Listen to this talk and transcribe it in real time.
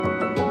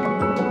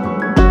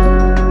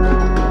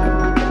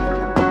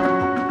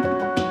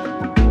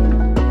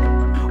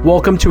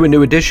Welcome to a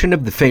new edition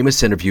of the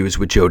Famous Interviews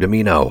with Joe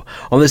Domino.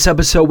 On this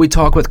episode, we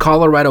talk with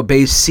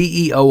Colorado-based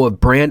CEO of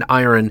Brand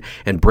Iron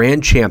and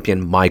brand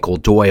champion Michael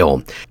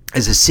Doyle.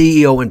 As a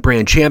CEO and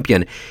brand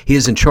champion, he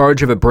is in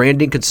charge of a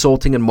branding,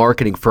 consulting, and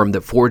marketing firm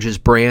that forges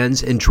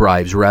brands and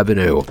drives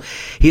revenue.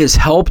 He has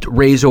helped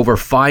raise over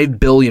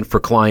 $5 billion for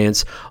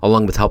clients,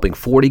 along with helping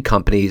 40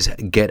 companies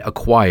get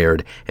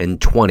acquired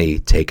and 20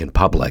 taken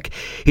public.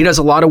 He does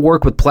a lot of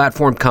work with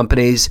platform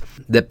companies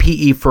that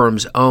PE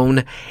firms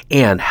own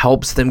and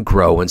helps them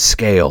grow and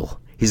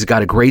scale. He's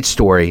got a great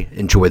story.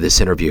 Enjoy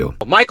this interview.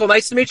 Michael,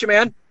 nice to meet you,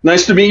 man.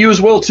 Nice to meet you as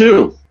well,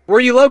 too. Where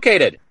are you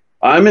located?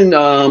 I'm in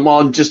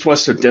just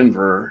west of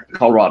Denver,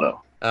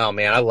 Colorado. Oh,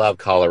 man, I love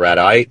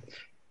Colorado. I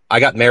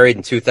got married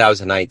in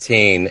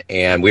 2019,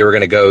 and we were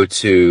going to go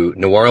to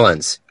New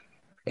Orleans,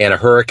 and a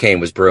hurricane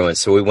was brewing,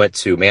 so we went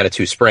to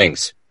Manitou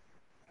Springs.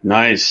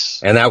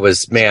 Nice. And that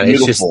was, man,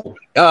 Beautiful. It's just,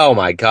 oh,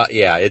 my God.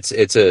 Yeah,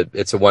 it's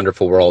a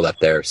wonderful world up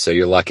there, so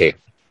you're lucky.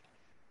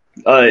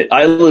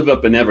 I live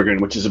up in Evergreen,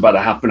 which is about a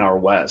half an hour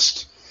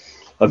west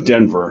of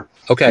Denver.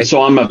 Okay. And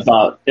so I'm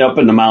about up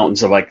in the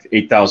mountains of like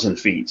 8,000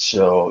 feet.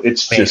 So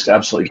it's just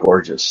absolutely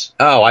gorgeous.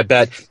 Oh, I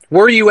bet.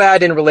 Where are you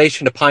at in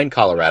relation to Pine,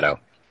 Colorado?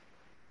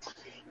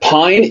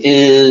 Pine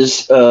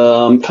is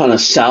kind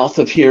of south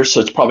of here. So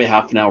it's probably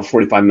half an hour,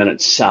 45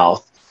 minutes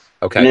south.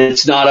 Okay. And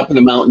it's not up in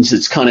the mountains.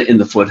 It's kind of in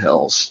the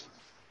foothills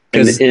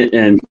and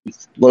a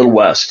little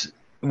west.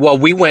 Well,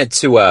 we went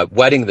to a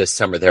wedding this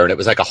summer there, and it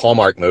was like a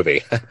Hallmark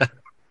movie.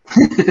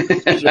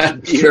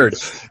 Just weird.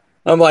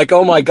 I'm like,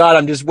 oh my God,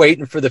 I'm just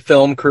waiting for the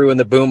film crew and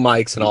the boom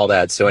mics and all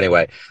that. So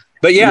anyway,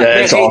 but yeah,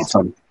 it's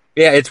awesome.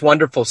 It's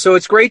wonderful. So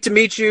it's great to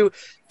meet you.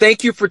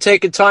 Thank you for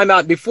taking time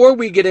out. Before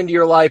we get into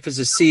your life as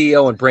a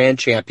CEO and brand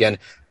champion,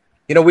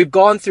 you know, we've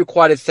gone through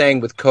quite a thing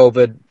with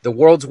COVID. The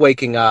world's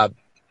waking up.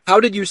 How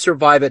did you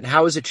survive it? And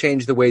how has it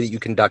changed the way that you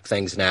conduct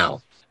things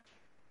now?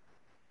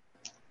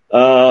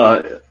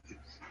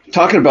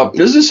 Talking about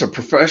business or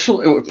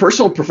professional,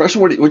 personal,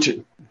 professional, which?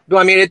 Well,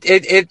 I mean,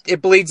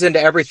 it bleeds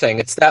into everything.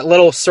 It's that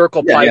little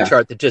circle pie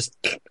chart that just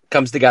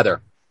comes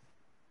together.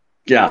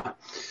 Yeah.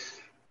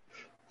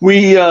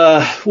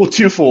 Well,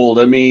 twofold.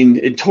 I mean,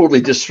 it totally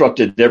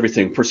disrupted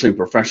everything, personally and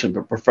professionally,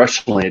 but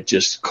professionally, it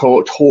just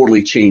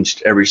totally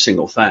changed every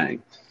single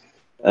thing.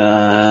 We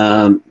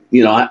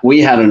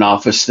had an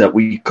office that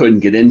we couldn't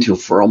get into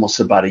for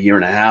almost about a year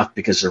and a half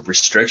because of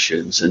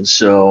restrictions. And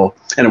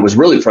it was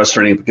really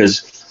frustrating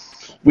because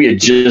we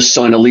had just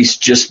signed a lease,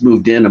 just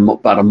moved in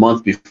about a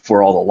month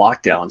before all the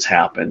lockdowns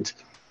happened.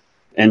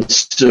 And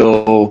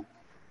so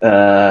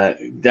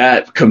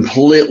that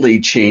completely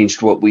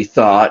changed what we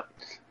thought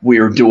we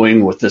were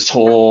doing with this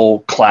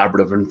whole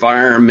collaborative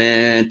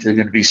environment. They're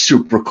going to be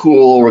super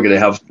cool. We're going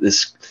to have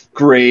this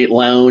great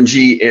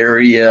loungy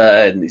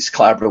area and these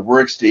collaborative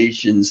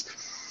workstations.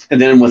 And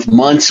then within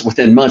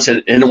months,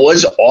 and it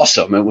was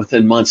awesome. And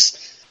within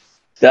months,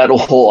 that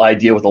whole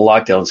idea with the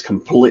lockdowns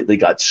completely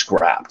got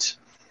scrapped.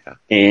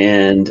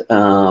 And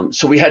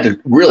so we had to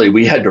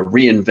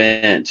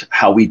reinvent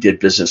how we did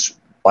business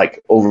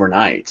like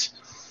overnight.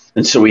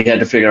 And so we had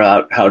to figure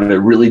out how to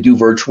really do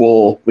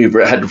virtual. We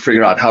had to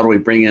figure out how do we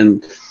bring in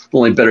not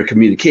only better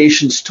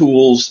communications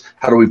tools,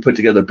 how do we put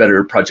together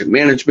better project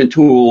management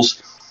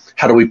tools,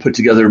 how do we put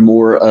together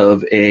more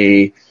of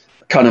a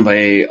kind of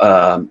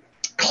a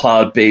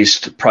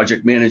cloud-based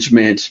project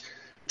management,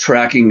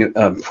 tracking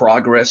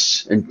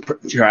progress and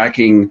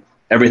tracking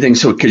everything.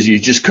 So, because you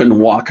just couldn't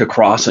walk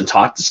across and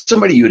talk to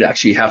somebody, you would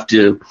actually have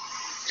to.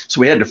 So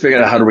we had to figure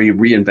out how do we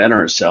reinvent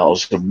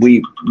ourselves.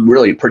 We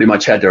really pretty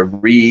much had to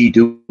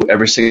redo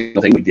every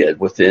single thing we did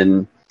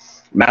within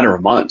a matter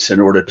of months in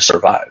order to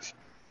survive.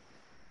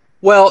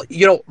 Well,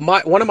 you know,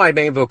 one of my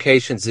main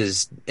vocations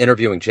is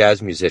interviewing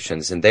jazz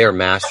musicians, and they are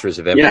masters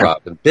of improv.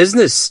 Yeah.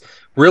 Business,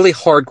 really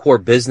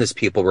hardcore business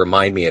people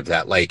remind me of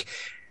that. Like,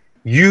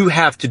 you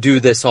have to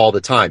do this all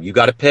the time. You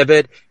got to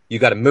pivot. You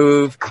got to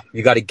move.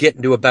 You got to get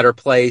into a better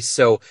place.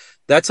 So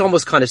that's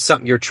almost kind of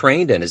something you're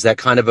trained in. Is that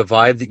kind of a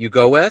vibe that you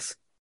go with?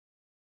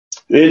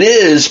 It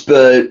is,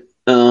 but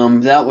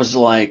that was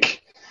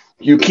like,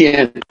 you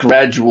can't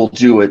gradual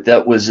do it.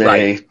 That was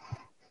right.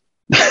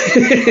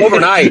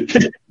 Overnight.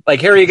 Like,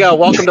 here you go.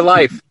 Welcome to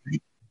life.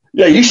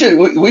 Yeah, we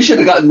should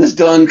have gotten this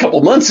done a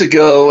couple months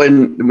ago,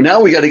 and now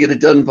we got to get it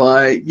done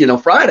by,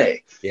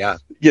 Friday. Yeah.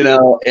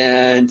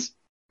 And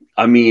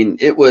I mean,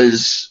 it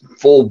was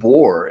full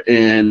bore,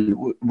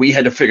 and we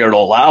had to figure it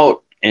all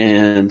out.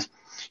 And,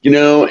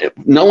 not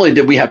only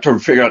did we have to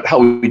figure out how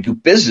we do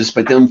business,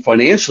 but then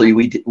financially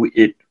we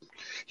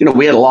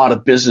had a lot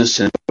of business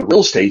in the real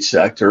estate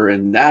sector,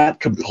 and that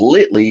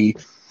completely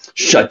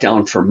shut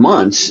down for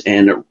months,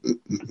 and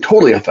it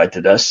totally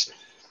affected us.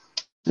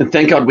 And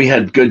thank God we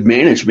had good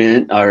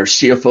management. Our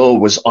CFO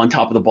was on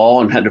top of the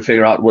ball and had to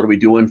figure out, what are we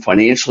doing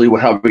financially?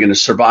 How are we going to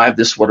survive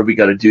this? What are we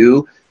got to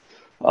do?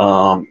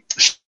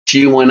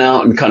 She went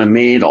out and kind of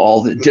did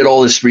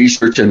all this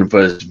research, and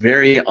was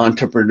very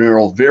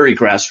entrepreneurial, very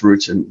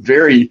grassroots, and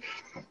very,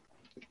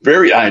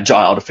 very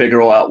agile to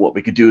figure out what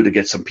we could do to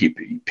get some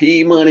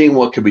PPP money.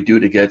 What could we do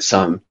to get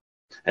some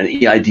an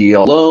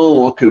EIDL loan?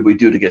 What could we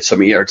do to get some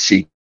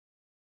ERC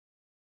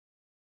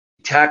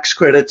tax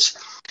credits?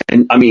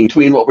 And I mean,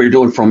 between what we were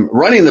doing from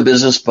running the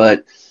business,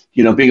 but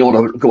being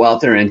able to go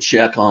out there and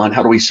check on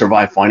how do we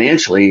survive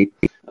financially.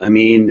 I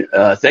mean,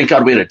 thank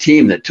God we had a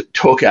team that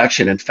took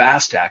action and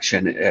fast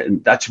action,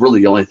 and that's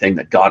really the only thing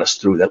that got us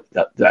through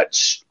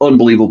that's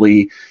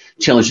unbelievably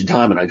challenging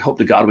time. And I hope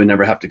to God we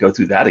never have to go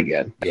through that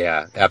again.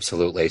 Yeah,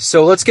 absolutely.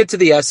 So let's get to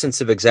the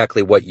essence of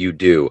exactly what you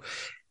do.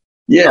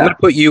 Yeah. I'm going to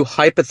put you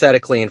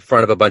hypothetically in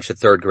front of a bunch of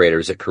third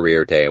graders at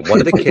career day. And one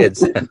of the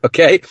kids,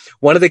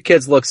 one of the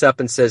kids looks up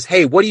and says,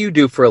 "Hey, what do you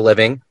do for a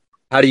living?"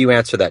 How do you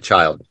answer that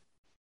child?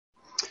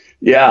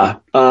 Yeah.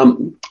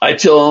 I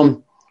tell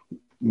them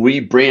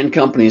we brand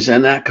companies,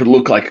 and that could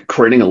look like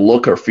creating a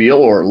look or feel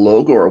or a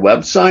logo or a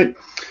website,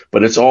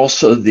 but it's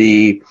also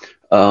the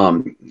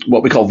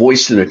what we call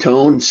voice and a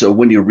tone. So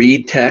when you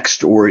read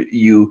text or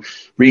you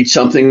read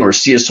something or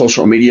see a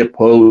social media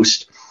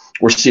post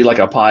or see like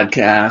a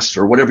podcast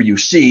or whatever you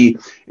see,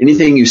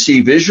 anything you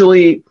see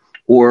visually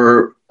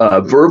or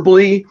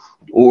verbally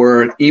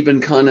or even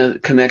kind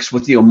of connects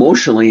with you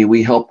emotionally,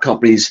 we help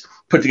companies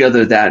put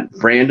together that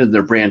brand and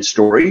their brand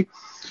story.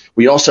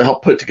 We also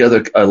help put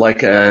together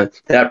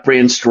that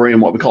brand story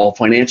and what we call a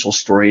financial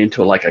story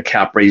into like a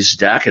cap raise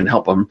deck and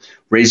help them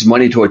raise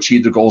money to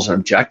achieve their goals and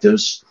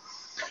objectives.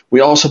 We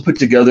also put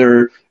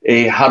together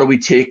how do we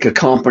take a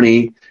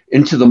company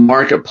into the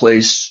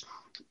marketplace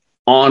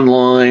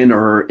online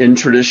or in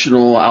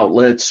traditional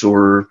outlets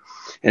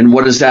and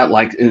what is that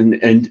like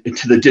and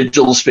to the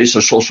digital space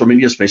or social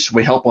media space. So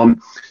we help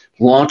them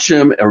launch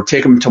them or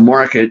take them to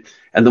market,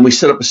 and then we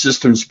set up a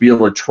system to be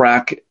able to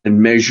track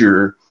and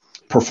measure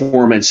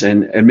performance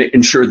and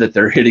ensure that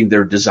they're hitting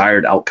their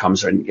desired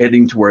outcomes and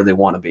getting to where they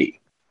want to be.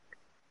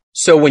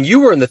 So when you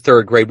were in the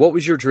third grade, what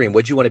was your dream?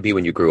 What did you want to be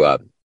when you grew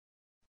up?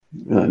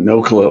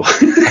 No clue.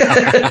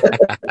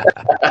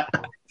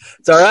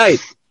 It's all right.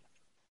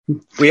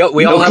 We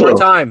all have our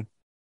time.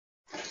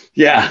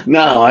 Yeah,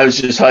 no, I was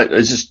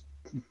just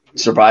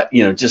survive,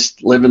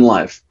 just living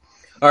life.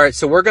 All right,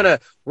 so we're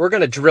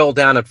gonna drill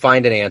down and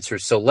find an answer.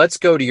 So let's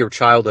go to your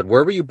childhood.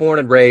 Where were you born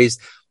and raised?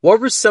 What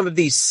were some of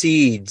these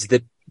seeds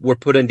that were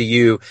put into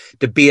you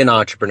to be an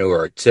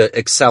entrepreneur, to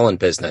excel in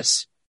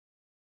business?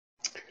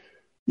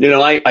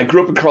 I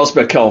grew up in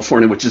Carlsbad,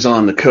 California, which is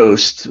on the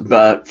coast,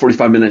 about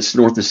 45 minutes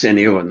north of San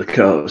Diego on the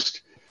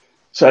coast.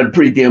 So I had a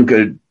pretty damn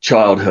good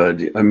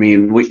childhood. I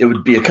mean, it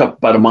would be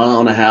about a mile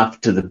and a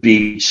half to the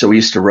beach. So we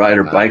used to ride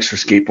our bikes or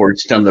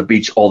skateboards down the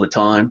beach all the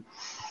time.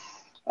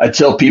 I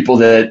tell people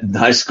that in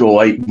high school,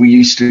 we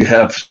used to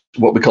have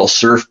what we call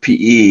surf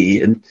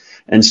PE.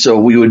 And so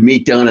we would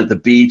meet down at the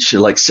beach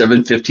at like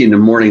 7:15 in the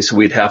morning. So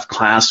we'd have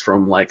class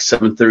from like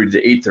 7:30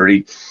 to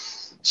 8:30,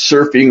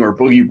 surfing or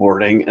boogie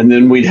boarding. And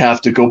then we'd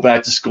have to go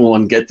back to school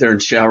and get there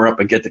and shower up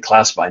and get to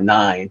class by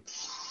 9.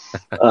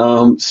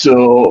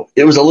 So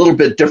it was a little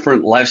bit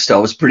different lifestyle.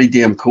 It was pretty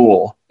damn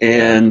cool.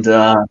 And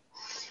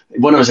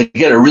when I was a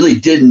kid, I really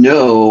didn't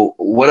know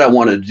what I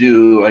wanted to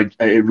do.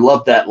 I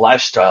loved that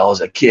lifestyle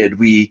as a kid.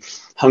 We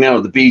hung out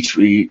at the beach.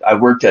 I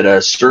worked at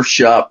a surf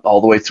shop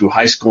all the way through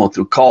high school and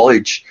through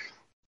college.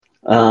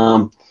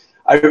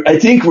 I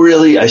think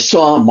really I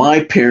saw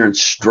my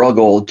parents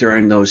struggle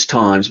during those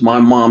times.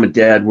 My mom and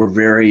dad were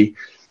very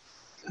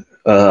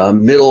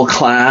middle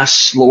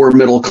class, lower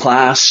middle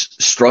class,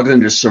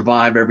 struggling to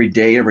survive every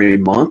day, every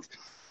month.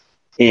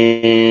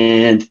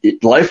 And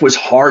life was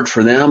hard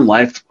for them.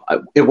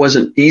 It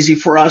wasn't easy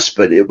for us,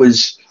 but it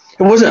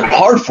wasn't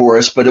hard for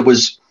us, but it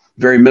was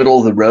very middle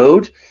of the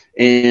road.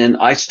 And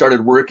I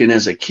started working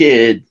as a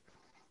kid.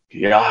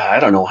 Yeah, I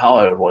don't know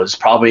how it was,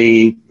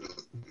 probably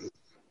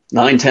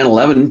 9, 10,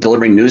 11,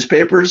 delivering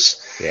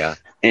newspapers. Yeah.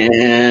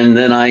 And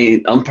then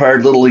I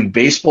umpired Little League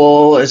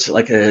Baseball as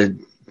like a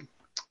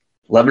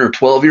 11 or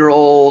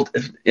 12-year-old.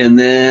 And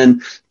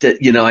then,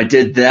 I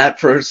did that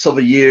for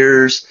several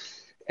years.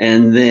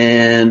 And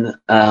then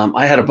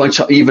I had a bunch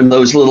of even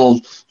those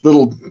little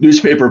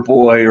newspaper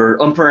boy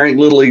or umpiring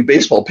Little League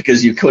Baseball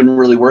because you couldn't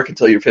really work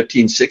until you're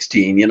 15,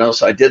 16,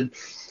 So I did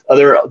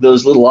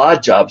those little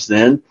odd jobs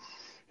then.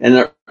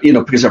 And,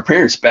 because our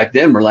parents back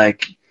then were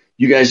like,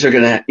 you guys are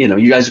going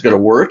to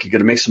work, you're going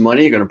to make some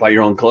money, you're going to buy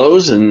your own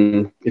clothes.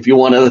 And if you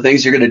want other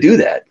things, you're going to do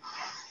that.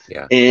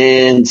 Yeah.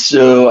 And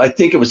so I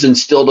think it was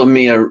instilled in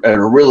me at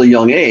a really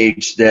young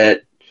age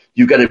that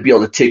you've got to be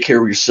able to take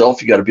care of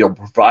yourself. You got to be able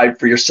to provide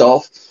for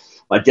yourself.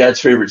 My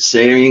dad's favorite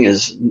saying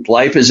is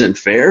life isn't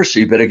fair, so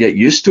you better get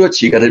used to it.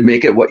 So you got to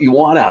make it what you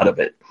want out of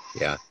it.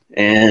 Yeah.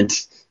 And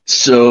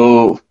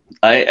so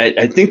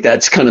I think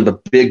that's kind of the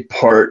big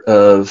part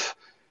of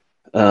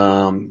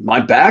my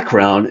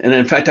background. And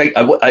in fact,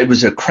 I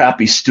was a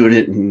crappy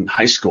student in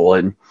high school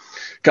and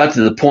got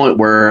to the point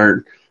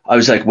where I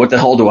was like, what the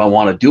hell do I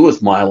want to do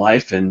with my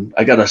life? And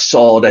I got a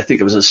solid, I think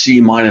it was a C-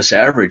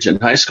 average in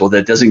high school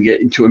that doesn't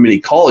get into many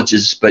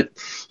colleges, but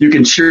you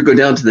can sure go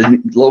down to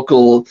the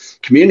local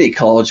community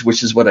college,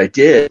 which is what I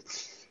did.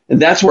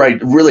 And that's where I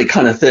really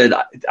kind of said,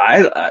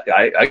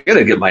 I got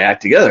to get my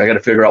act together. I got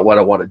to figure out what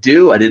I want to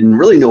do. I didn't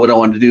really know what I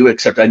wanted to do,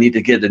 except I need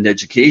to get an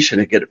education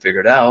and get it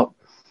figured out.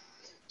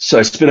 So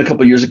I spent a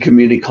couple of years at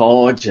community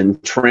college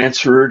and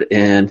transferred,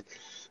 and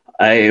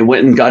I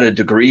went and got a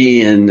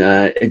degree in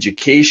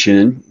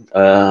education,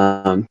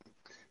 or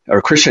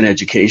Christian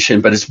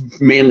education, but it's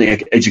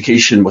mainly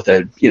education with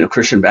a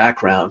Christian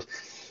background.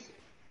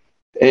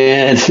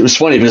 And it was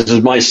funny because it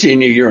was my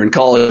senior year in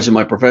college, and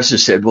my professor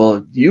said,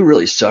 "Well, you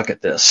really suck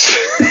at this.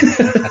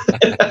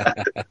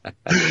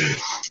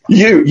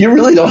 You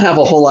really don't have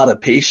a whole lot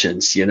of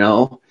patience, you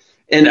know."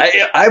 And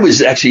I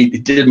was actually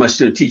did my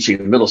student teaching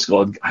in middle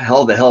school. And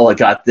how the hell I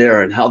got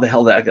there, and how the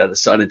hell that got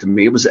assigned to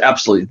me, it was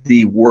absolutely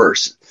the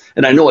worst.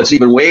 And I know it's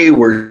even way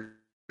worse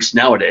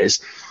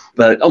nowadays,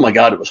 but oh my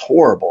God, it was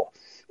horrible.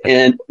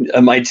 And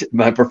my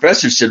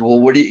professor said, "Well,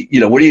 what do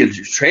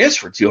you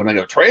transfer to?" And I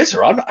go,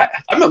 "Transfer? I'm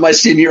at my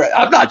senior.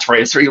 I'm not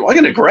transferring. I'm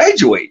going to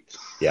graduate."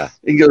 Yeah.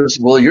 He goes,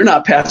 "Well, you're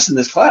not passing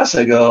this class."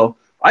 I go,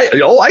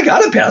 I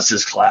got to pass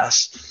this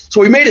class.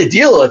 So we made a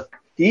deal.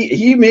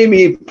 He made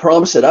me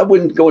promise that I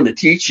wouldn't go into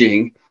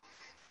teaching,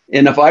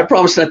 and if I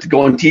promised not to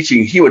go into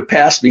teaching, he would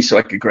pass me so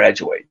I could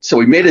graduate. So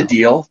we made a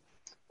deal.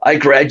 I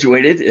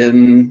graduated,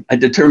 and I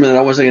determined that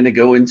I wasn't going to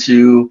go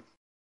into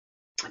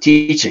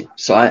teaching.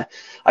 So I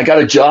got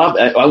a job.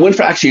 I went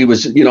for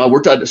I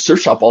worked at a surf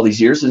shop all these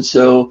years. And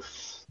so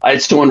I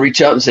had someone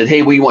reach out and said,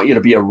 "Hey, we want you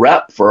to be a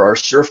rep for our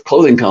surf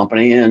clothing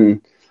company." And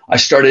I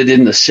started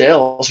in the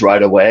sales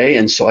right away.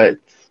 And so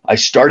I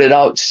started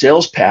out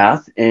sales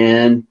path,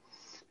 and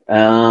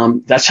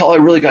that's how I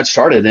really got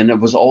started. And it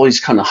was always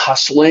kind of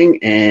hustling,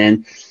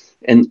 and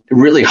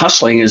really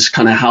hustling is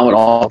kind of how it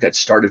all got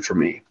started for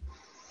me.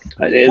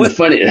 And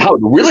how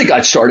it really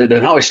got started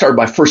and how I started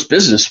my first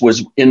business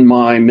was in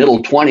my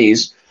middle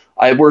 20s.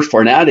 I worked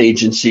for an ad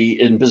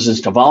agency in business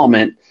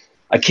development.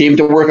 I came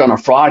to work on a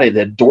Friday.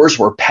 The doors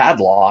were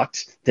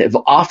padlocked. The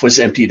off was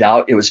emptied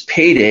out. It was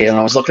payday. And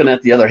I was looking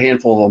at the other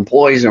handful of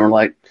employees, and we're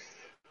like,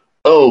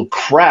 "Oh,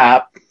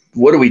 crap.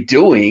 What are we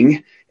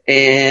doing?"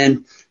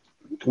 And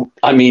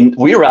I mean,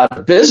 we were out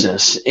of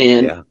business,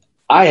 and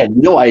I had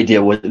no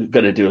idea what we were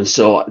going to do. And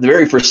so the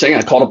very first thing,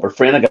 I called up a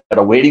friend. I got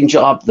a waiting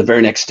job the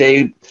very next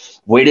day,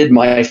 waited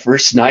my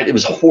first night. It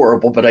was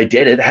horrible, but I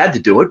did it. I had to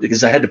do it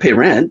because I had to pay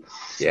rent.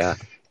 Yeah.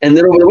 And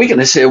then over the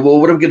weekend, I said, "Well,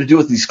 what am I going to do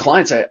with these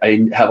clients?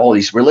 I have all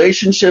these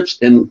relationships,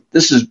 and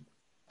this is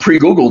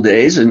pre-Google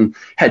days, and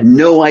had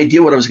no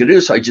idea what I was going to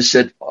do." So I just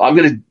said, "I'm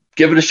going to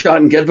give it a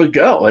shot and give it a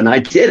go." And I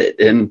did it.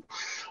 And,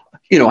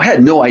 I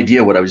had no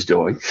idea what I was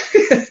doing.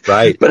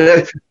 Right.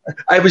 But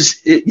I was,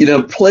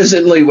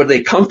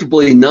 pleasantly,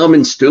 comfortably numb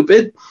and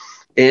stupid.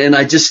 And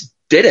I just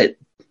did it.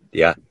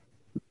 Yeah.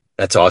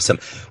 That's awesome.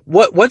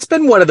 What's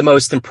been one of the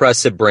most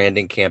impressive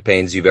branding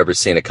campaigns you've ever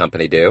seen a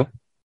company do?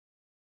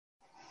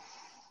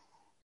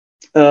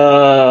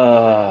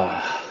 Boy,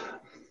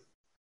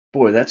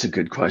 that's a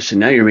good question.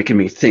 Now you're making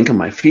me think on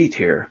my feet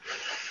here.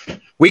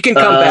 We can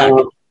come back.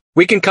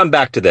 We can come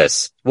back to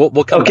this. We'll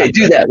come back. Okay,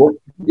 do that.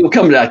 We'll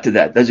come back to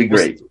that. That'd be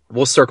great.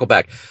 We'll circle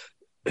back.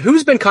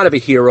 Who's been kind of a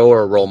hero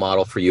or a role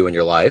model for you in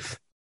your life?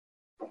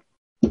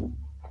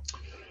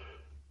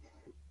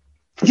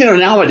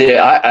 Nowadays,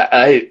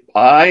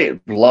 I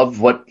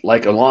love what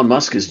Elon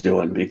Musk is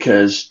doing,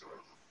 because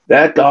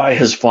that guy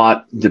has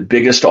fought the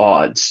biggest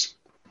odds.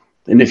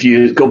 And if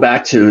you go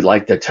back to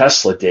the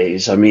Tesla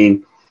days, I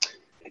mean,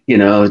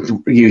 you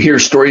hear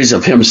stories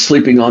of him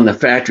sleeping on the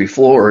factory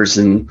floors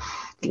and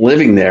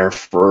living there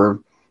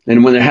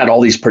and when they had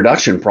all these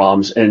production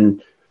problems,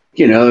 and,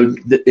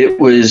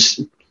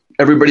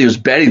 everybody was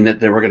betting that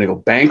they were going to go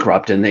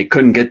bankrupt and they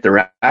couldn't get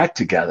their act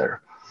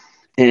together.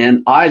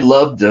 And I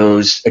loved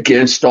those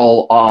against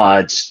all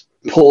odds,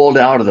 pulled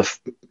out of the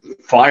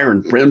fire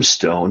and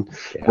brimstone,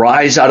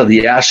 rise out of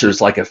the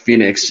ashes like a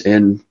phoenix,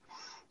 and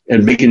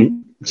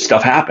making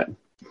stuff happen.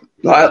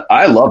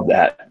 I love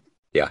that.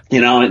 Yeah.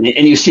 And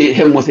you see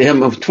him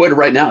with Twitter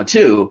right now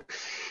too.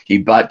 He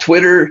bought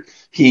Twitter.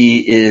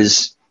 He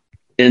is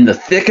in the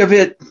thick of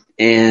it,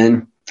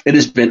 and it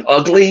has been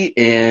ugly,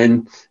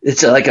 and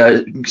it's like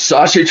a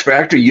sausage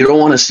factory. You don't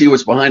want to see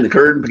what's behind the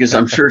curtain, because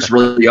I'm sure it's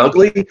really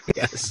ugly.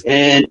 Yes.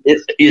 And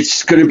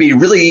it's going to be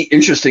really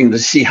interesting to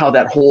see how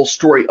that whole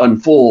story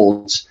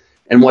unfolds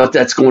and what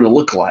that's going to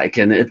look like.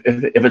 And if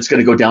it's going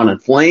to go down in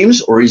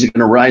flames, or is it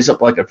going to rise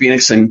up like a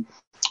phoenix and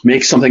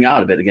make something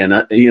out of it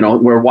again?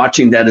 We're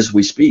watching that as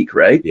we speak,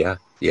 right? Yeah.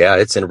 Yeah.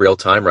 It's in real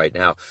time right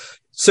now.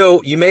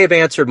 So you may have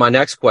answered my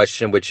next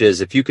question, which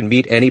is, if you can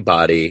meet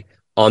anybody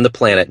on the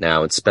planet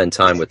now and spend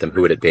time with them,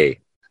 who would it be?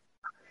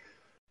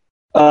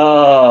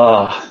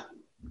 On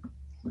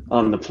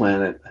the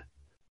planet.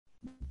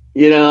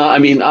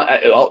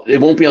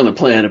 It won't be on the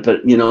planet,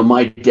 but,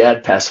 my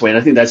dad passed away. And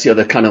I think that's the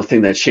other kind of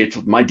thing that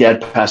shaped. My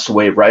dad passed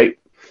away right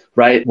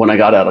when I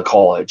got out of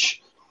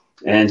college.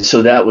 And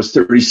so that was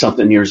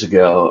 30-something years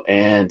ago.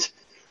 And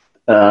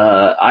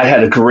I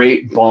had a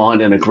great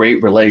bond and a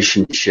great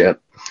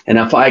relationship. And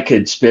if I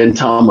could spend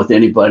time with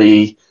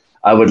anybody,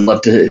 I would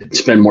love to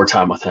spend more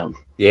time with him.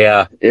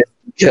 Yeah.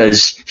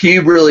 Because he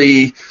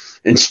really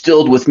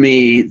instilled with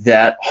me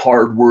that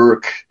hard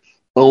work,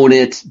 own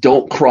it,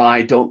 don't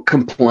cry, don't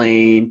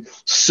complain,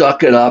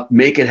 suck it up,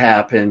 make it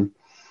happen.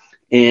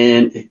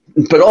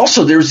 But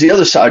also there's the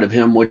other side of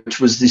him,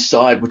 which is the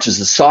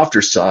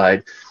softer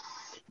side.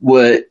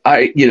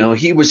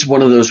 He was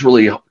one of those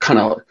really kind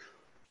of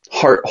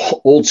hard,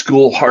 old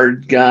school,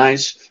 hard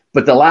guys.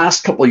 But the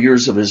last couple of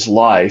years of his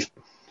life,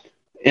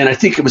 and I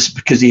think it was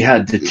because he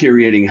had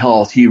deteriorating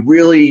health, he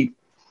really,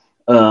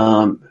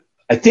 I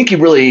think he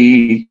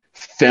really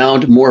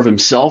found more of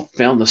himself,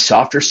 found the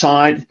softer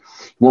side,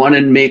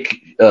 wanted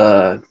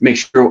to make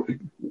sure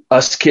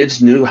us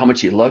kids knew how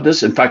much he loved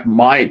us. In fact,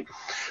 my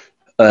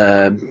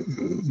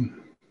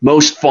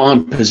most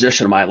fond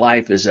position of my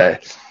life is a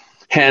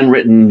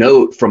handwritten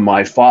note from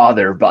my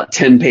father, about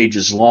 10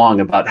 pages long,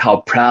 about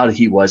how proud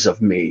he was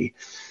of me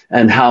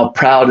and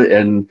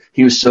and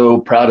he was so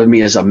proud of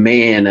me as a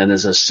man and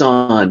as a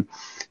son.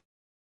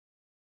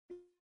 It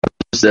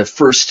was the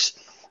first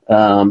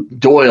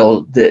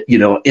Doyle that,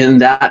 in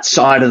that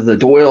side of the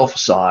Doyle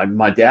side,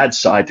 my dad's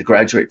side, to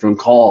graduate from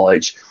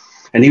college.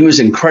 And he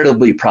was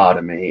incredibly proud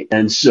of me.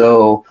 And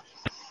so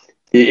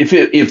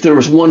if there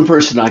was one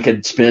person I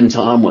could spend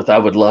time with, I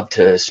would love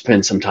to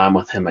spend some time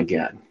with him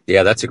again.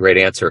 Yeah, that's a great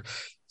answer.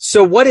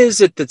 So what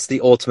is it that's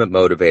the ultimate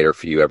motivator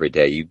for you every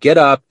day? You get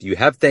up, you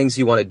have things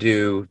you want to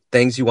do,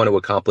 things you want to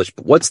accomplish,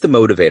 but what's the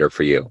motivator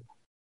for you?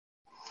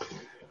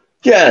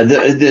 Yeah,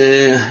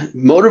 the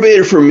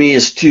motivator for me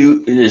is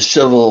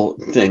several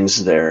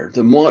things there.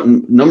 The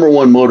number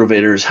one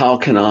motivator is how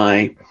can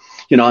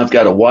I've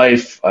got a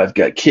wife, I've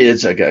got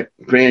kids, I've got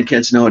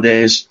grandkids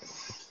nowadays.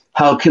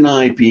 How can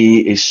I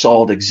be a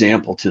solid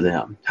example to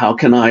them? How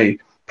can I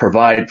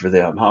provide for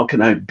them? How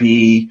can I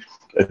be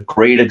a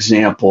great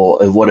example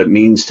of what it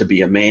means to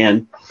be a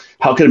man?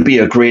 How can it be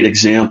a great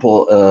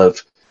example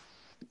of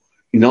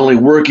not only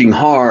working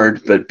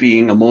hard, but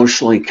being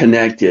emotionally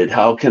connected?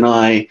 How can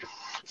I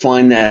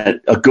find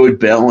that a good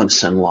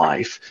balance in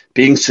life,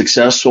 being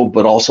successful,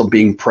 but also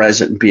being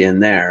present and being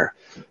there?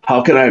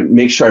 How can I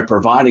make sure I'm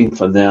providing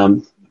for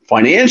them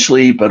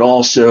financially, but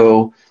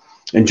also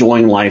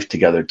enjoying life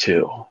together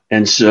too?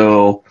 And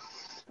so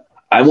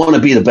I want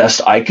to be the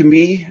best I can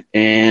be,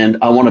 and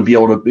I want to be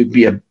able to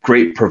be a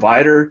great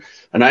provider.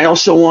 And I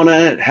also want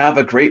to have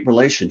a great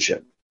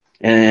relationship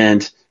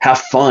and have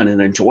fun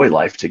and enjoy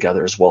life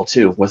together as well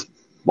too, with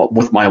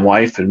my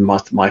wife and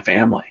with my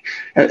family,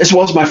 as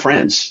well as my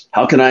friends.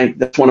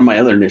 That's one of my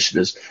other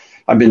initiatives.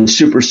 I've been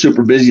super,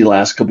 super busy the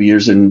last couple of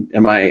years, and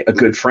am I a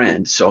good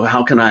friend? So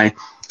how can I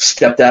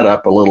step that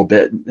up a little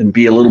bit and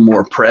be a little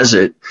more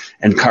present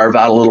and carve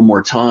out a little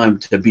more time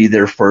to be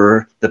there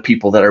for the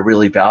people that I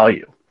really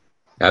value?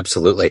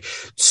 Absolutely.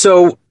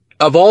 So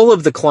of all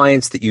of the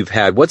clients that you've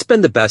had, what's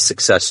been the best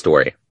success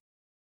story?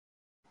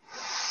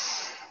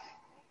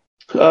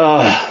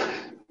 I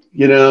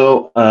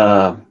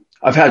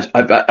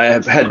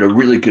have had a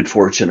really good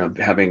fortune of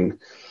having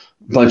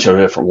a bunch of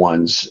different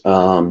ones.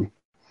 But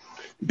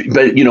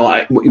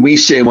we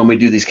say when we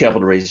do these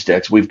capital raise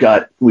decks, we've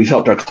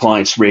helped our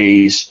clients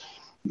raise,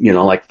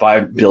 like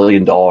 $5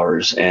 billion.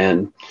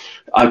 And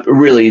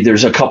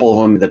there's a couple of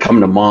them that come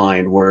to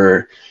mind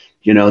where,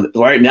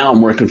 right now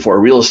I'm working for a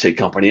real estate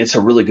company. It's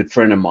a really good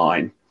friend of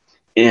mine.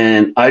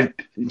 And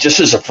just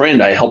as a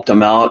friend, I helped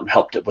him out,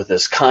 helped it with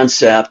this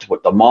concept,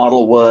 what the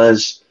model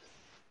was.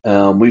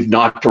 We've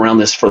knocked around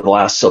this for the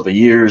last several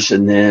years.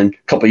 And then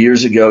a couple of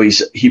years ago,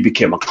 he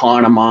became a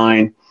client of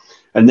mine.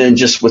 And then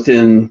just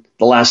within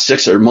the last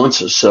 6 or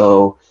months or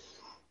so,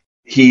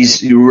 he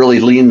really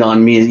leaned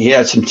on me. He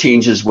had some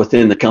changes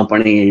within the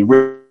company. He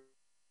really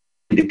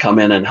to come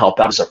in and help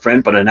out as a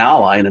friend, but an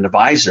ally and an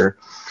advisor.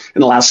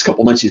 In the last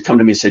couple of months, he's come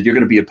to me and said, "You're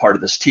going to be a part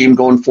of this team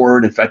going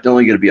forward. In fact, not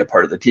only going to be a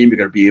part of the team, you're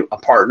going to be a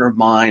partner of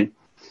mine,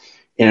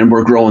 and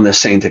we're growing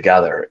this thing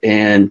together."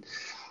 And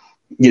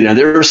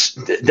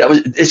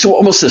it's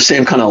almost the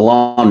same kind of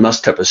Elon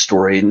Musk type of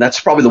story, and that's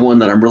probably the one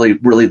that I'm really,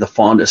 really the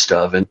fondest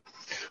of. And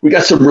we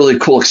got some really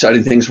cool,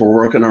 exciting things we're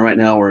working on right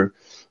now.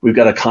 We've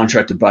got a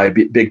contract to buy a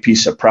big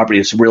piece of property.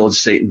 It's a real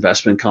estate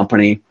investment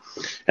company.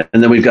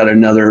 And then we've got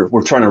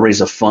we're trying to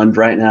raise a fund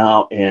right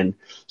now. And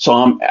so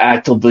I'm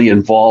actively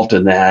involved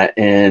in that.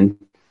 And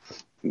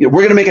we're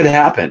going to make it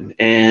happen.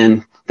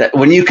 And that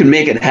when you can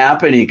make it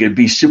happen, you can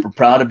be super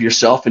proud of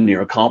yourself and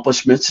your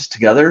accomplishments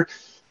together.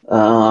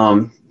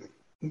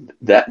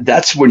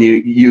 That's when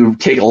you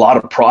take a lot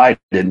of pride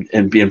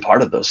in being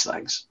part of those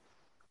things.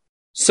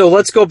 So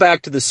let's go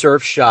back to the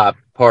surf shop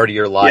part of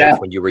your life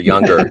when you were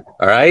younger.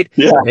 All right.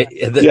 Yeah.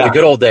 The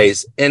good old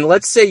days. And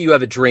let's say you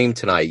have a dream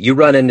tonight. You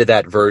run into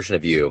that version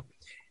of you,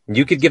 and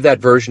you could give that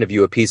version of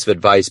you a piece of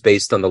advice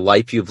based on the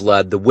life you've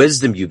led, the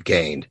wisdom you've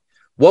gained.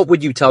 What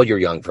would you tell your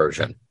young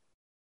version?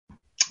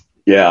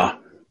 Yeah.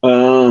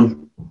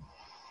 Probably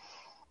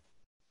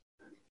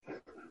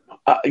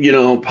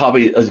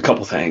a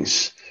couple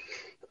things.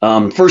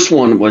 First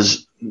one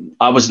was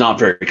I was not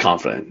very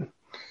confident.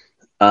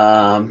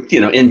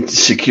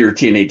 Insecure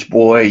teenage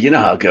boy, you know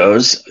how it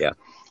goes. Yeah.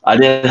 I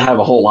didn't have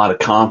a whole lot of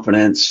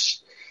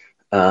confidence.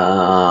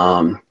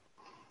 I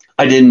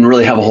didn't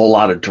really have a whole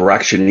lot of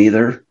direction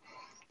either.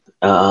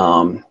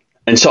 And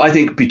so I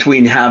think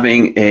between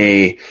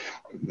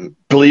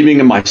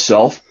believing in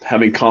myself,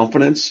 having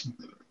confidence,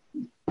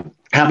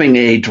 having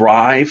a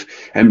drive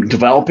and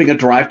developing a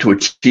drive to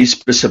achieve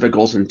specific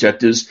goals and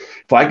objectives.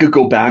 If I could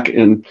go back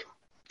and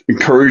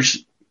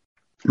encourage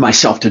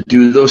myself to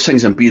do those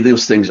things and be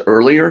those things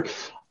earlier,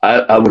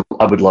 I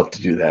would love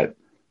to do that.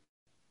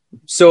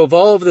 So of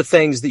all of the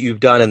things that you've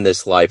done in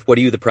this life, what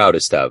are you the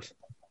proudest of?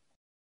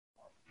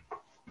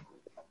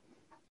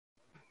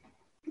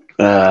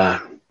 I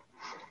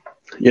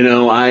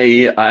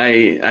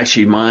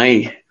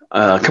actually,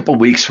 a couple of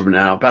weeks from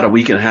now, about a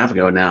week and a half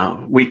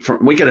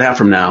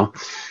from now,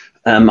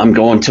 I'm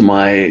going to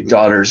my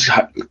daughter's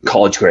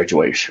college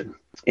graduation.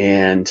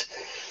 And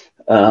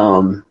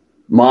I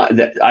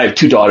have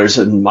two daughters,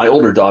 and my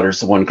older daughter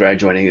is the one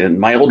graduating. And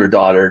my older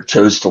daughter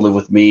chose to live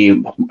with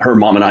me. Her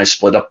mom and I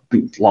split up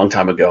a long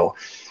time ago,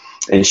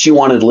 and she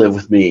wanted to live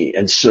with me.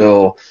 And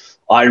so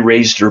I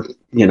raised her,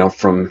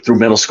 through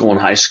middle school and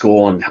high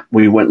school, and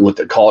we went and looked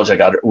at college.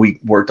 We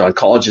worked on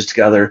colleges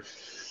together.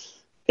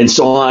 And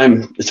so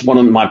it's one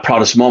of my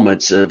proudest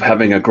moments of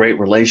having a great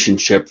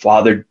relationship,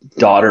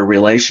 father-daughter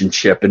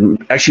relationship.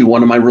 And actually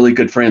one of my really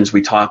good friends,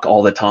 we talk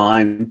all the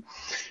time,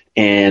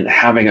 and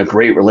having a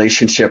great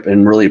relationship,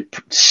 and really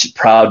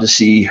proud to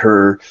see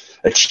her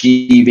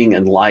achieving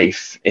in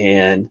life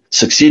and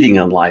succeeding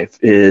in life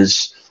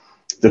is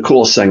the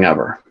coolest thing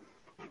ever.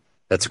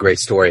 That's a great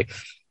story.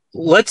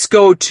 Let's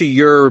go to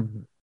your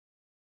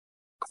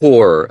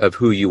core of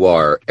who you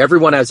are.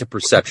 Everyone has a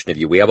perception of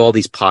you. We have all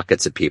these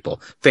pockets of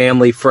people,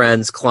 family,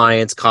 friends,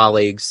 clients,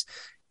 colleagues.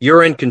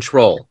 You're in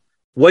control.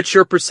 What's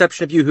your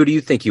perception of you? Who do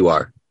you think you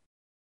are?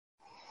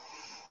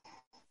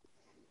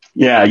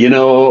 Yeah,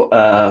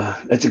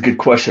 that's a good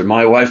question.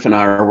 My wife and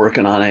I are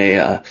working on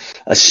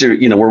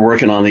we're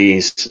working on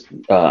these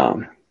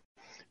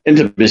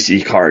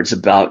intimacy cards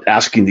about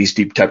asking these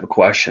deep type of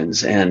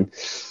questions. And,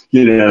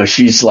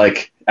 she's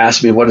like,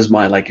 asked me, what is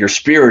your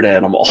spirit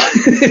animal?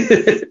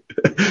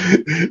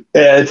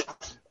 And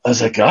I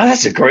was like, oh,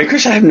 that's a great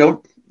question. I have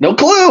no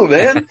clue,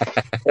 man.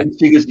 And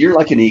she goes, you're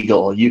like an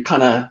eagle. You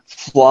kind of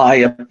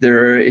fly up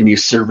there and you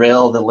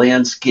surveil the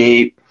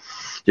landscape.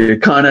 You're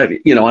kind of,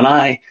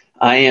 and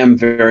I am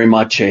very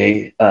much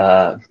a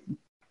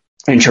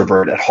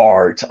introvert at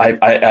heart.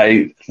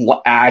 I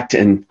act,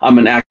 and I'm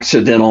an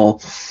accidental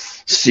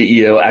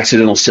CEO,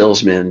 accidental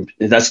salesman.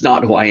 That's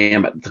not who I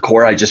am at the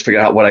core. I just figure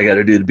out what I got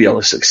to do to be able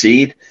to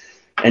succeed.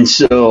 And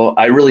so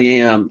I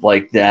really am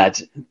like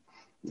that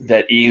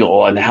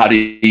eagle. And how do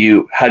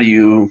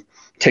you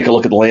take a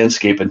look at the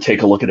landscape and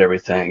take a look at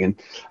everything?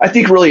 And I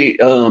think really,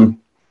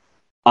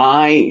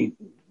 I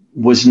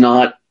was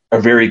not a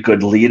very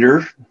good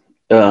leader.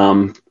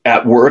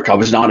 At work, I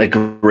was not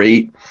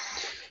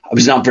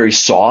very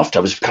soft. I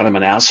was kind of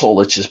an asshole.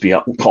 Let's just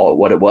call it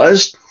what it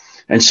was.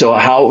 And so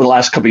the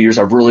last couple of years,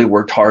 I've really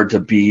worked hard to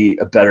be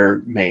a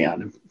better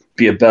man,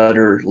 be a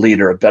better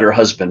leader, a better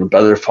husband, a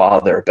better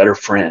father, a better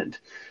friend.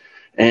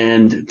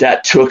 And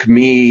that took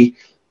me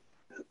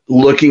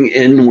looking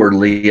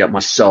inwardly at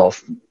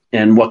myself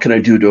and what can I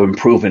do to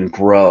improve and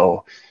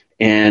grow.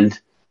 And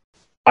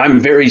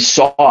I'm very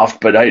soft,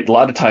 but a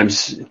lot of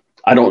times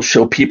I don't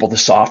show people the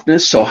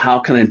softness. So how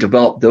can I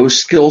develop those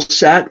skill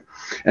set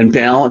and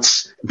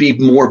be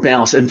more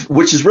balanced? And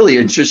which is really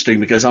interesting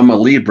because I'm a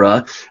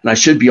Libra and I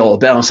should be all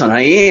balanced, and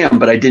I am,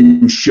 but I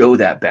didn't show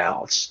that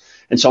balance.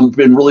 And so I've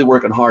been really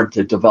working hard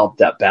to develop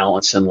that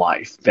balance in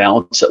life,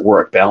 balance at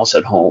work, balance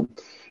at home,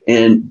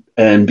 and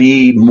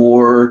be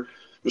more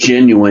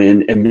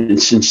genuine and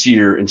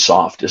sincere and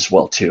soft as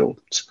well too.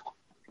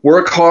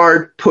 Work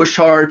hard, push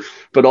hard,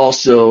 but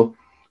also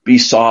be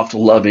soft,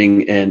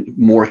 loving, and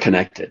more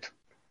connected.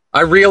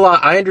 I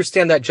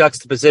understand that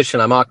juxtaposition.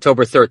 I'm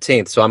October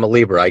 13th, so I'm a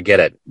Libra. I get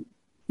it.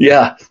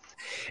 Yeah.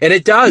 And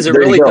it does. It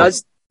really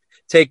does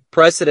take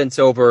precedence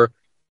over,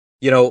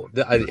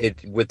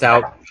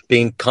 without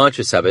being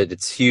conscious of it.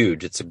 It's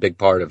huge. It's a big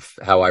part of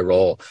how I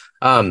roll.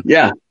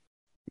 Yeah.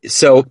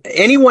 So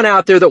anyone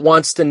out there that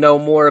wants to know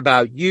more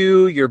about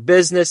you, your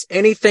business,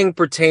 anything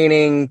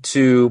pertaining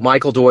to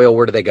Michael Doyle,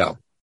 where do they go?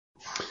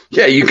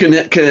 Yeah, you can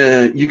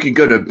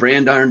go to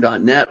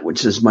brandiron.net,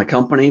 which is my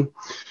company.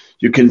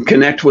 You can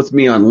connect with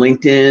me on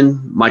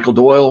LinkedIn, Michael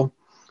Doyle,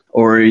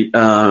 or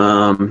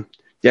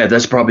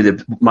that's probably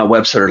my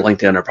website or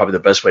LinkedIn are probably the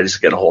best way to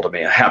get a hold of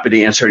me. I'm happy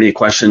to answer any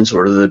questions,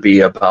 whether it be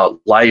about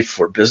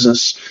life or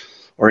business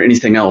or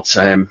anything else.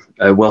 I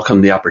welcome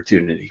the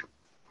opportunity.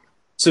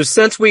 So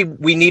since we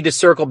need to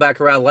circle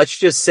back around, let's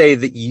just say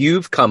that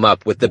you've come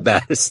up with the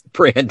best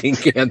branding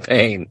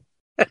campaign.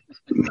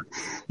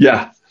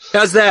 Yeah.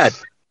 How's that?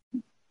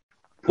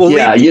 Well,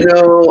 yeah,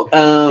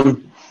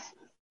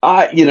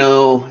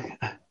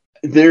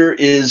 there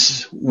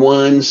is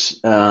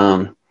ones,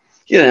 there's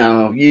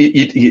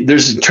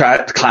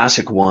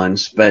classic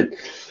ones, but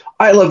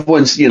I love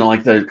ones,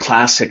 like the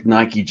classic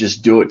Nike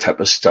Just Do It type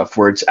of stuff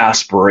where it's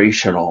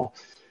aspirational.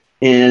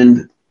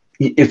 And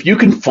if you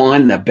can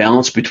find that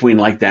balance between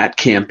like that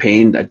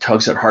campaign that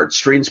tugs at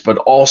heartstrings, but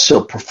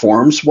also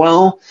performs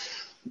well,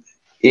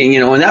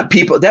 and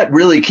that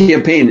really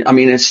campaign, I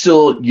mean, it's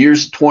still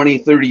years, 20,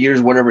 30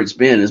 years, whatever it's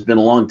been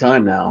a long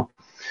time now.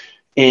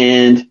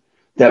 And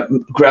that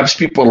grabs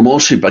people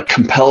emotionally, but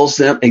compels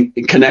them and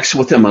connects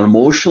with them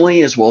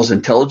emotionally as well as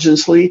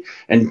intelligently,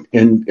 and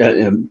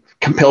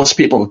compels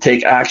people to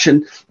take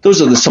action.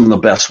 Those are some of the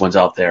best ones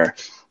out there.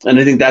 And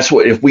I think that's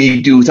what, if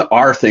we do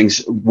our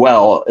things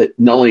well,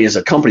 not only as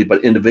a company,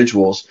 but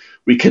individuals,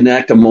 we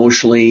connect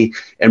emotionally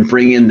and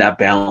bring in that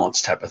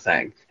balance type of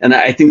thing. And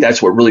I think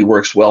that's what really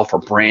works well for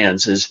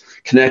brands, is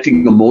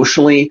connecting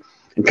emotionally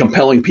and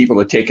compelling people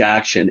to take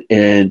action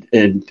and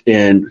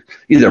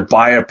either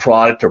buy a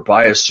product or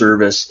buy a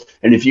service.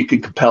 And if you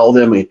can compel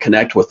them and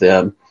connect with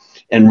them,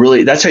 and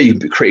really, that's how you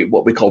create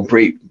what we call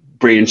great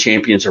brand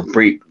champions or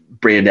great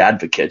brand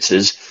advocates,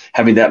 is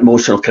having that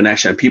emotional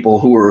connection, people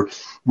who are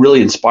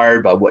really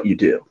inspired by what you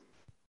do.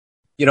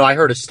 You know, I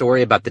heard a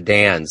story about the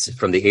Dans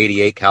from the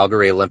 '88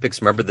 Calgary Olympics.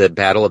 Remember the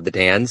Battle of the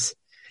Dans?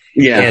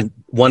 Yeah. And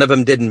one of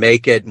them didn't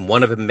make it and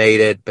one of them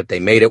made it, but they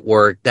made it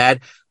work.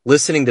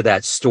 Listening to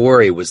that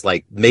story was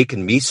like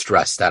making me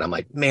stressed out. I'm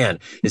like, man,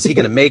 is he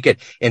going to make it?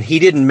 And he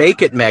didn't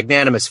make it in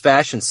magnanimous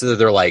fashion. So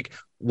they're like,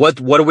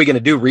 what are we going to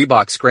do?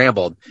 Reebok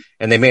scrambled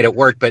and they made it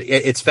work. But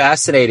it's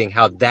fascinating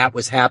how that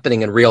was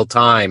happening in real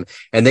time.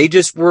 And they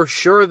just were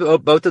sure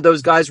both of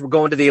those guys were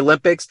going to the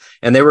Olympics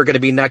and they were going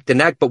to be neck to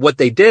neck. But what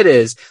they did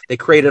is they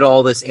created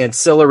all this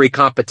ancillary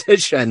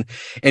competition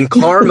and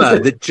karma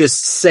that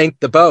just sank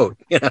the boat,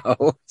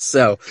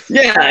 So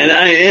yeah,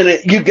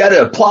 and you got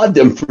to applaud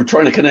them for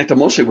trying to connect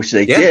emotionally, which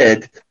they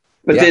did.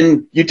 But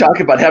then you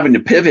talk about having to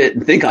pivot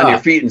and think on your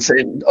feet and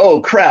say,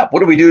 "Oh crap, what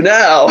do we do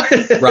now?"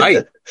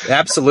 Right.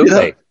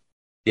 Absolutely.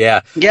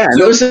 Yeah. Yeah.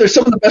 So, those are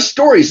some of the best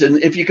stories. And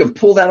if you can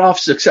pull that off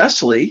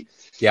successfully,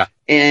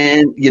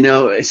 and,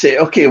 say,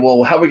 okay,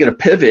 well, how are we going to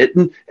pivot?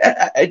 And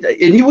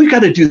we've got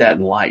to do that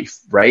in life,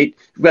 right?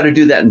 We've got to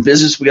do that in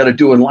business. We got to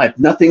do it in life.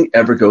 Nothing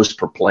ever goes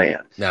per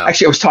plan. No.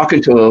 Actually, I was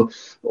talking to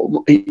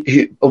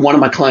one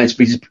of my clients,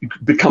 he's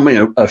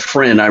becoming a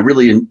friend. I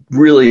really,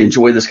 really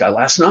enjoy this guy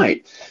last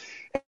night.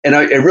 And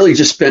I really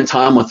just spent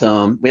time with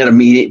him. We had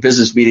a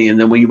business meeting, and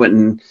then we went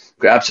and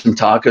grabbed some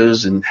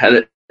tacos and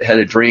had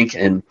a drink,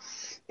 and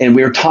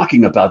we were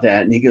talking about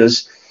that. And he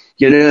goes,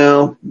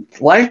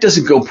 life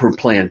doesn't go per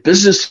plan.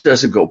 Business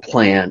doesn't go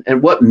plan.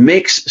 And what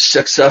makes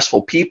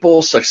successful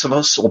people,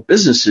 successful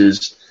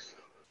businesses,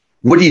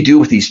 what do you do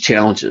with these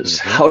challenges?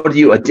 Mm-hmm. How do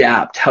you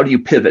adapt? How do you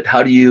pivot?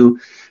 How do you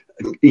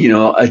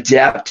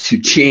adapt to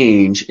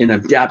change and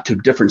adapt to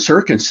different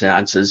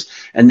circumstances?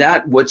 And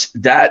that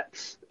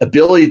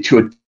ability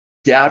to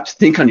adapt,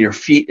 think on your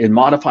feet, and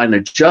modify and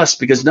adjust,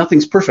 because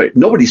nothing's perfect.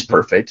 Nobody's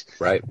perfect.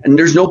 Right. And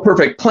there's no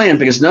perfect plan,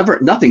 because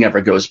nothing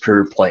ever goes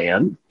per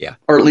plan. Yeah.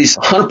 Or at least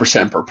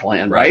 100% per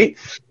plan, right?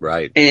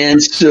 Right.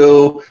 And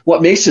so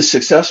what makes us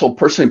successful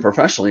personally and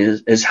professionally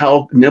is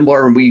how nimble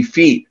are we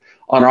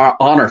on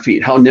our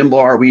feet? How nimble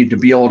are we to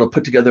be able to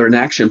put together an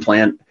action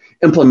plan,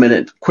 implement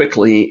it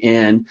quickly,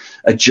 and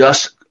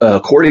adjust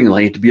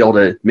accordingly to be able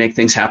to make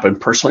things happen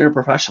personally or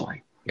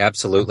professionally?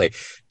 Absolutely.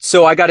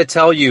 So I got to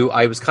tell you,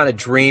 I was kind of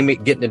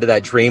getting into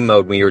that dream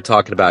mode when you were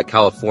talking about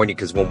California,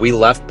 because when we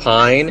left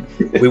Pine,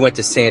 we went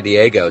to San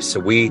Diego. So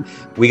we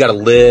got to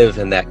live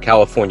in that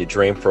California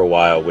dream for a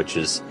while, which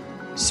is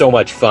so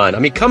much fun. I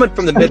mean, coming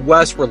from the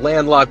Midwest, we're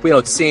landlocked. We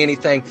don't see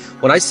anything.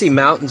 When I see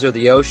mountains or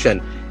the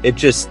ocean,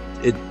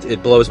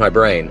 it blows my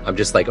brain. I'm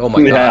just like, oh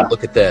my God,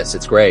 look at this.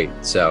 It's great.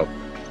 So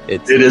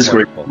it is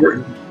wonderful.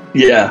 Great.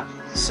 Yeah.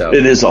 So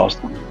it is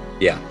awesome.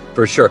 Yeah.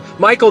 For sure.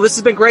 Michael, this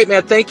has been great,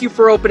 man. Thank you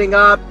for opening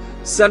up.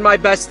 Send my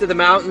best to the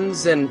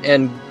mountains,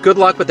 and good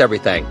luck with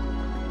everything.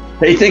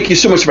 Hey, thank you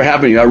so much for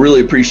having me. I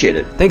really appreciate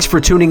it. Thanks for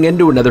tuning in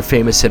to another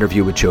famous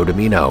interview with Joe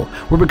Dimino,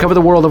 where we cover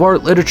the world of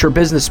art, literature,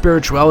 business,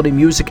 spirituality,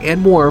 music,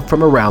 and more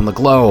from around the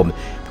globe.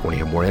 If you want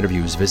to hear more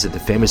interviews, visit the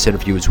Famous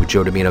Interviews with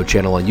Joe Dimino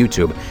channel on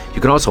YouTube.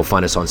 You can also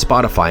find us on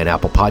Spotify and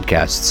Apple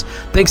Podcasts.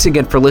 Thanks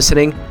again for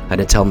listening, and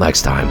until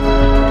next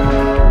time.